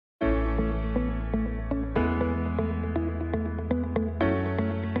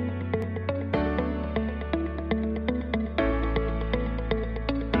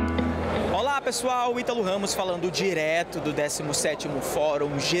pessoal, Ítalo Ramos falando direto do 17º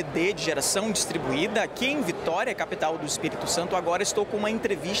Fórum GD de Geração Distribuída aqui em Vitória, capital do Espírito Santo. Agora estou com uma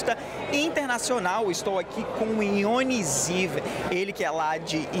entrevista internacional, estou aqui com o Yoni, ele que é lá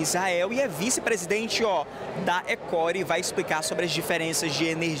de Israel e é vice-presidente da Ecori, vai explicar sobre as diferenças de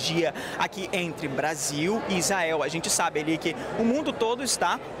energia aqui entre Brasil e Israel. A gente sabe ali que o mundo todo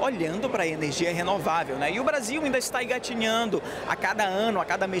está olhando para a energia renovável, né? E o Brasil ainda está engatinhando a cada ano, a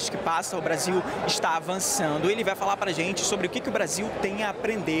cada mês que passa, o Brasil está avançando. Ele vai falar para a gente sobre o que o Brasil tem a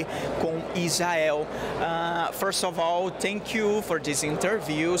aprender com Israel. First of all, thank you for this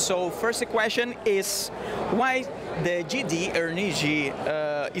interview. So first question is, why the GD energy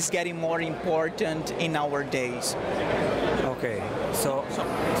is getting more important in our days? Okay, so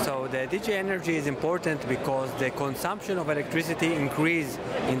the DG energy is important because the consumption of electricity increased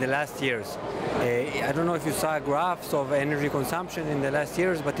in the last years. I don't know if you saw graphs of energy consumption in the last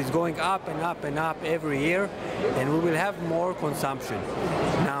years, but it's going up and up and up every year, and we will have more consumption.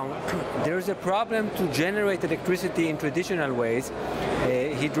 Now, there's a problem to generate electricity in traditional ways.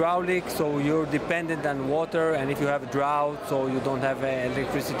 Hydraulic, so you're dependent on water, and if you have drought, so you don't have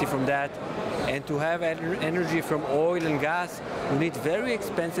electricity from that. And to have energy from oil and gas, you need very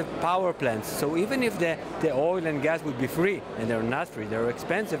expensive power plants. So even if the oil and gas would be free, and they're not free, they're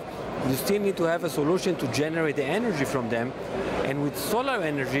expensive, you still need to have a solution to generate the energy from them. And with solar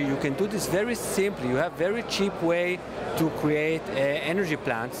energy, you can do this very simply. You have very cheap way to create energy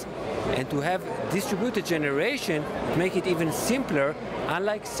plants, and to have distributed generation, make it even simpler,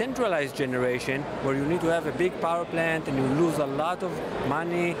 unlike centralized generation, where you need to have a big power plant and you lose a lot of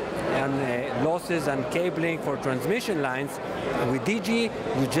money and losses and cabling for transmission lines. With DG,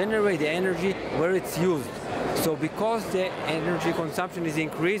 you generate the energy where it's used. So because the energy consumption is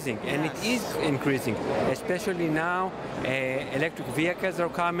increasing, and it is increasing, especially now, electric vehicles are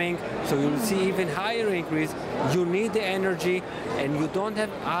coming, so you'll see even higher increase. You need the energy, and you don't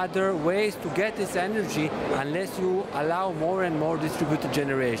have other ways to get this energy unless you allow more and more distributed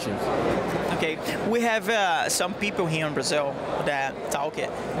generations. Okay, we have some people here in Brazil that talk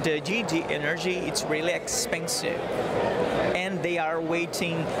the GD energy, it's really expensive. And they are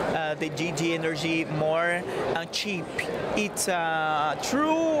waiting the GD energy more cheap. It's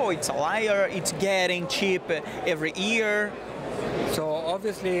true, or it's a liar, it's getting cheap every year. So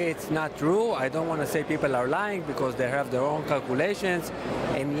obviously it's not true. I don't want to say people are lying because they have their own calculations.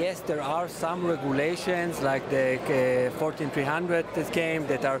 And yes, there are some regulations like the 14300 that came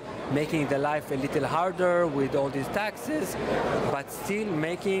that are making the life a little harder with all these taxes, but still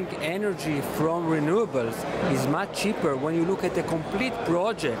making energy from renewables is much cheaper. When you look at the complete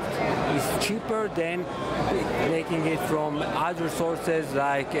project, it's cheaper than making it from other sources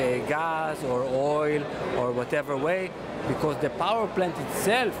like gas or oil or whatever way, because the power plant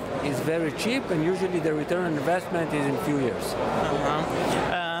itself is very cheap, and usually the return on investment is in a few years.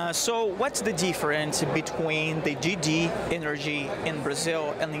 So what's the difference between the GD energy in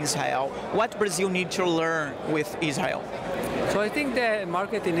Brazil and Israel? What Brazil needs to learn with Israel? So I think the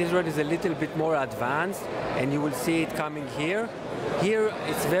market in Israel is a little bit more advanced, and you will see it coming here. Here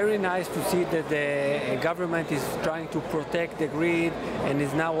it's very nice to see that the government is trying to protect the grid and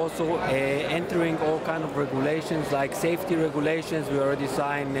is now also entering all kind of regulations like safety regulations. We already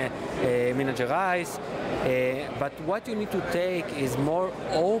signed Minas Gerais. But what you need to take is more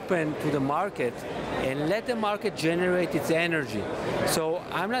open to the market and let the market generate its energy. So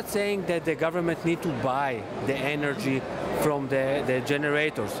I'm not saying that the government need to buy the energy from the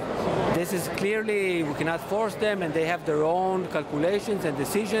generators. This is clearly, we cannot force them, and they have their own calculations and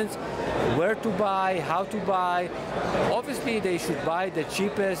decisions where to buy, how to buy. Obviously they should buy the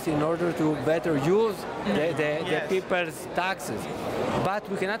cheapest in order to better use the people's taxes. But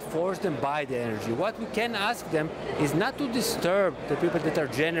we cannot force them to buy the energy. What we can ask them is not to disturb the people that are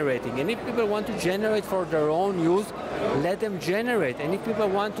generating. And if people want to generate for their own use, let them generate. And if people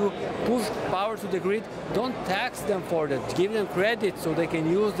want to push power to the grid, don't tax them for that. Give them credit so they can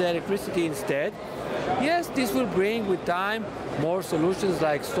use the electricity instead. Yes, this will bring with time more solutions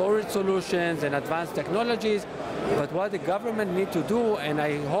like storage solutions and advanced technologies, but what the government needs to do, and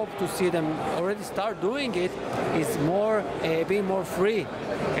I hope to see them already start doing it, is more being more free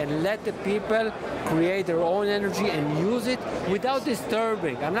and let the people create their own energy and use it without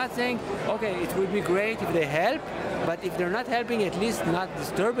disturbing. I'm not saying, okay, it would be great if they help, but if they're not helping, at least not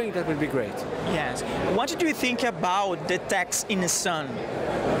disturbing, that would be great. Yes. What do you think about the tax in the sun?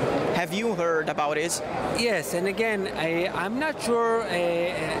 Have you heard about it? Yes, and again, I'm not sure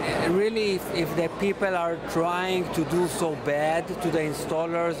really, if the people are trying to do so bad to the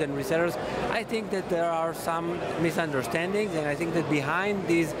installers and resellers, I think that there are some misunderstandings, and I think that behind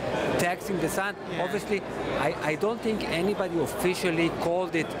this taxing the sun, obviously, I don't think anybody officially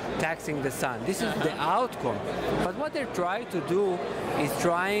called it taxing the sun. This is the outcome. But what they're trying to do is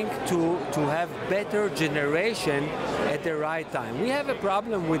trying to have better generation at the right time. We have a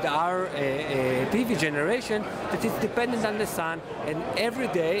problem with our PV generation that is dependent on the sun, and every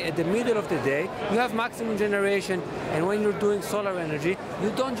day, at the middle of the day, you have maximum generation, and when you're doing solar energy,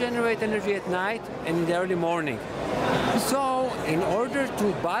 you don't generate energy at night and in the early morning. So, in order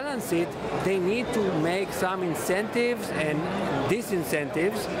to balance it, they need to make some incentives and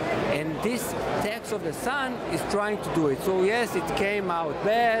disincentives, and this tax of the sun is trying to do it. So yes, it came out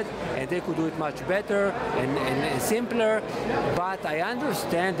bad, and they could do it much better and simpler, but I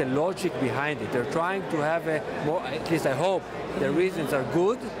understand the logic behind it. They're trying to have a more, at least I hope, the reasons are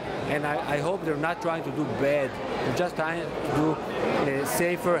good, and I hope they're not trying to do bad. They're just trying to do a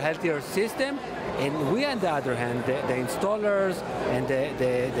safer, healthier system. And we, on the other hand, the installers and the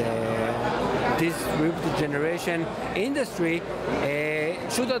distributed generation industry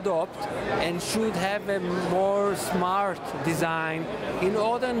should adopt and should have a more smart design in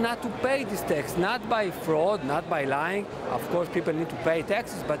order not to pay this tax, not by fraud, not by lying. Of course, people need to pay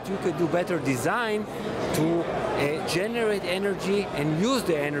taxes, but you could do better design to generate energy and use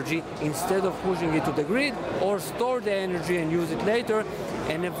the energy instead of pushing it to the grid, or store the energy and use it later,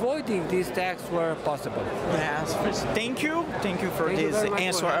 and avoiding this tax where possible. Yes, thank you for this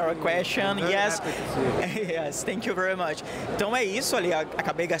answer our question. Yes, yes, thank you very much. Então é isso, ali,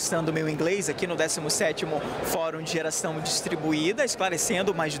 acabei gastando meu inglês aqui no 17º Fórum de Geração Distribuída,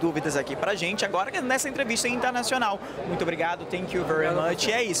 esclarecendo mais dúvidas aqui pra gente, agora nessa entrevista internacional. Muito obrigado, thank you very much.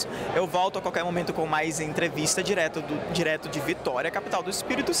 E é isso, eu volto a qualquer momento com mais entrevista direto de Vitória, capital do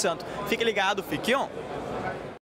Espírito Santo. Fique ligado, fique on!